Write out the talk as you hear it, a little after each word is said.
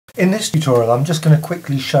In this tutorial I'm just going to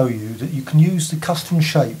quickly show you that you can use the custom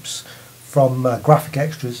shapes from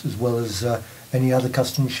Graphicxtras as well as any other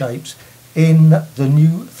custom shapes in the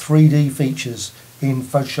new 3D features in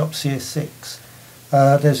Photoshop CS6.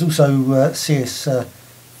 There's also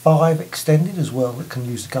CS5 extended as well that can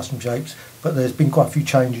use the custom shapes, but there's been quite a few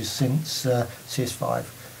changes since CS5.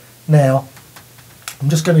 Now I'm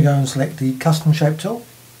just going to go and select the custom shape tool,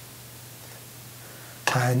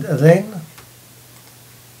 and then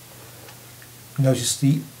notice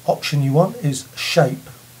the option you want is shape.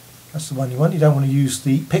 That's the one you want. You don't want to use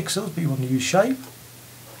the pixels, but you want to use shape.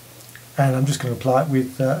 And I'm just going to apply it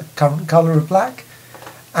with current colour of black.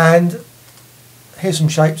 And here's some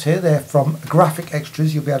shapes here. They're from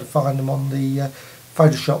Graphicxtras. You'll be able to find them on the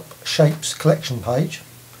Photoshop Shapes collection page.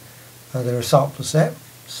 They're a sample set.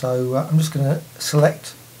 So I'm just going to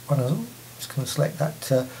select one of them. I'm just going to select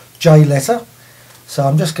that J letter. So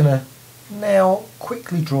I'm just going to now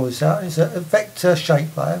quickly draw this out. It's a vector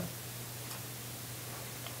shape layer.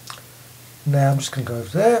 Now I'm just going to go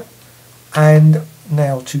over there, and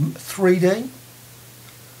now to 3D,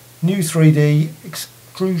 new 3D,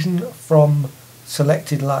 extrusion from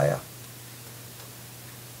selected layer.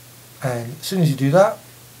 And as soon as you do that,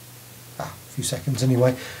 a few seconds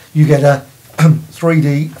anyway, you get a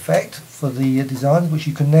 3D effect for the design, which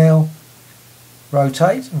you can now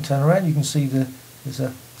rotate and turn around. You can see there's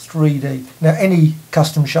a 3D. Now any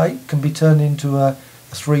custom shape can be turned into a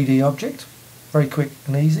 3D object, very quick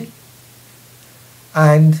and easy.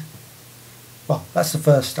 And well, that's the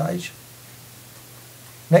first stage.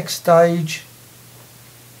 Next stage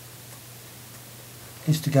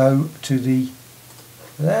is to go to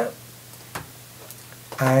there,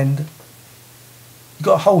 and you've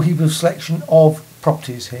got a whole heap of selection of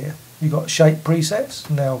properties here. You've got shape presets.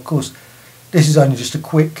 Now of course this is only just a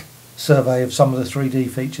quick survey of some of the 3D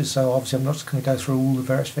features, so obviously I'm not just going to go through all the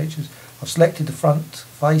various features. I've selected the front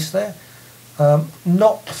face there.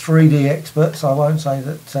 Not 3D expert, so I won't say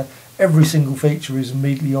that every single feature is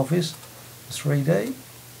immediately obvious. It's 3D. You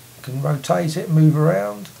can rotate it, move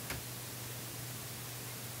around.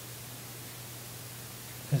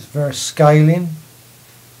 There's various scaling.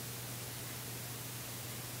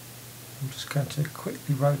 I'm just going to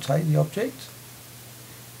quickly rotate the object.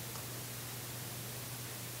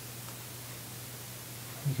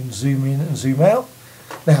 You can zoom in and zoom out.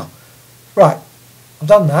 Now, right, I've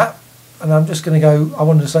done that, and I'm just going to go, I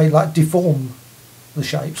wanted to say like deform the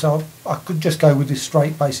shape, so I could just go with this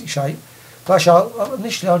straight basic shape. But actually,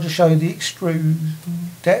 initially I'll just show you the extrude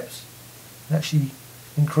depth and actually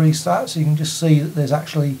increase that, so you can just see that there's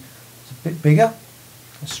actually, it's a bit bigger,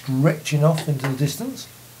 stretching off into the distance.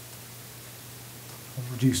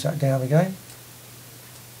 I'll reduce that down again.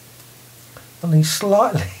 Something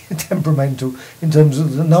slightly temperamental in terms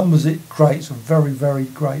of the numbers it creates are very, very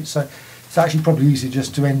great. So it's actually probably easier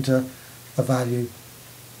just to enter a value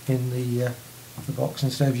in the box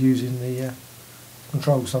instead of using the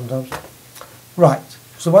controls sometimes. Right,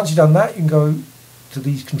 so once you've done that, you can go to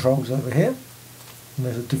these controls over here, and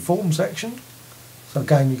there's a deform section. So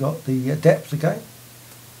again, you've got the depth again.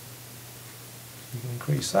 You can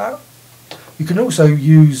increase that. You can also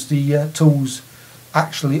use the tools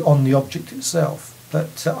actually on the object itself,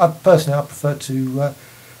 but I prefer to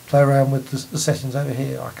play around with the settings over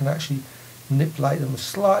here. I can actually manipulate them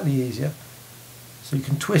slightly easier, so you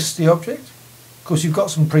can twist the object. Of course you've got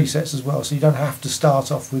some presets as well, so you don't have to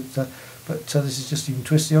start off with but this is just, you can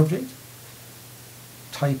twist the object,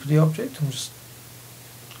 taper the object, and just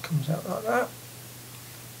comes out like that.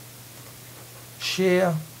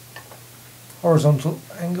 Shear, horizontal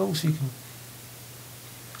angle, so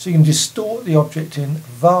you can distort the object in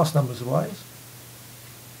vast numbers of ways.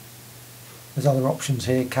 There's other options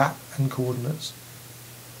here, cap and coordinates.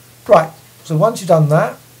 Right, so once you've done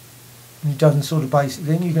that, and you've done the sort of basic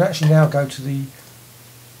thing, you can actually now go to the,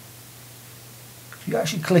 if you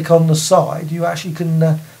actually click on the side, you actually can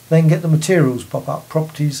then get the materials pop up,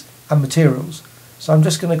 properties and materials. So I'm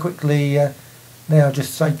just going to quickly now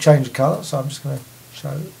just say change the colour, so I'm just going to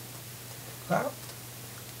show that.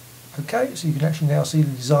 Okay, so you can actually now see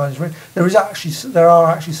the design is ready. There are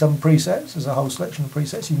actually some presets. There's a whole selection of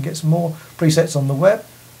presets. You can get some more presets on the web.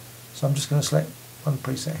 So I'm just going to select one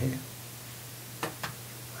preset here,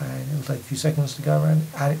 and it'll take a few seconds to go around,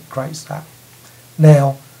 and it creates that.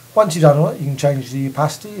 Now, once you've done all that, you can change the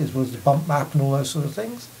opacity as well as the bump map and all those sort of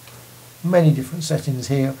things. Many different settings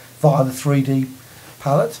here via the 3D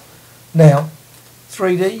palette. Now,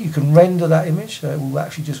 3D, you can render that image, so it will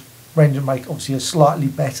actually just render and make obviously a slightly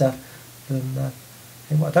better than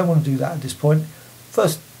I don't want to do that at this point.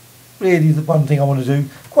 First, really the one thing I want to do,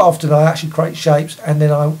 quite often I actually create shapes and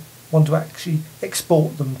then I want to actually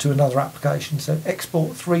export them to another application. So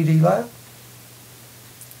export 3D layer,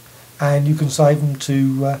 and you can save them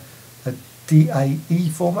to a DAE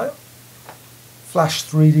format, Flash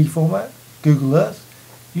 3D format, Google Earth,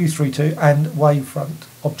 U32 and Wavefront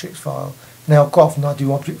objects file. Now quite often I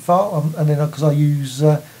do object file, and then because I use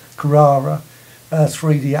Carrara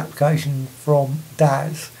 3D application from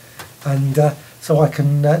DAZ, and so I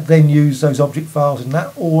can then use those object files in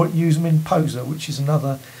that, or use them in Poser, which is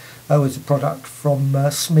another is a product from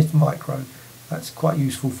Smith Micro. That's quite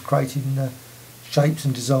useful for creating shapes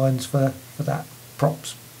and designs for that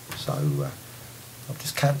props. So I'll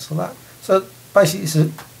just cancel that. So basically it's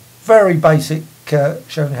a very basic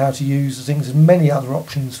showing how to use the things, and many other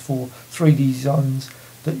options for 3D designs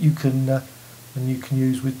that you can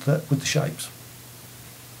use with the shapes.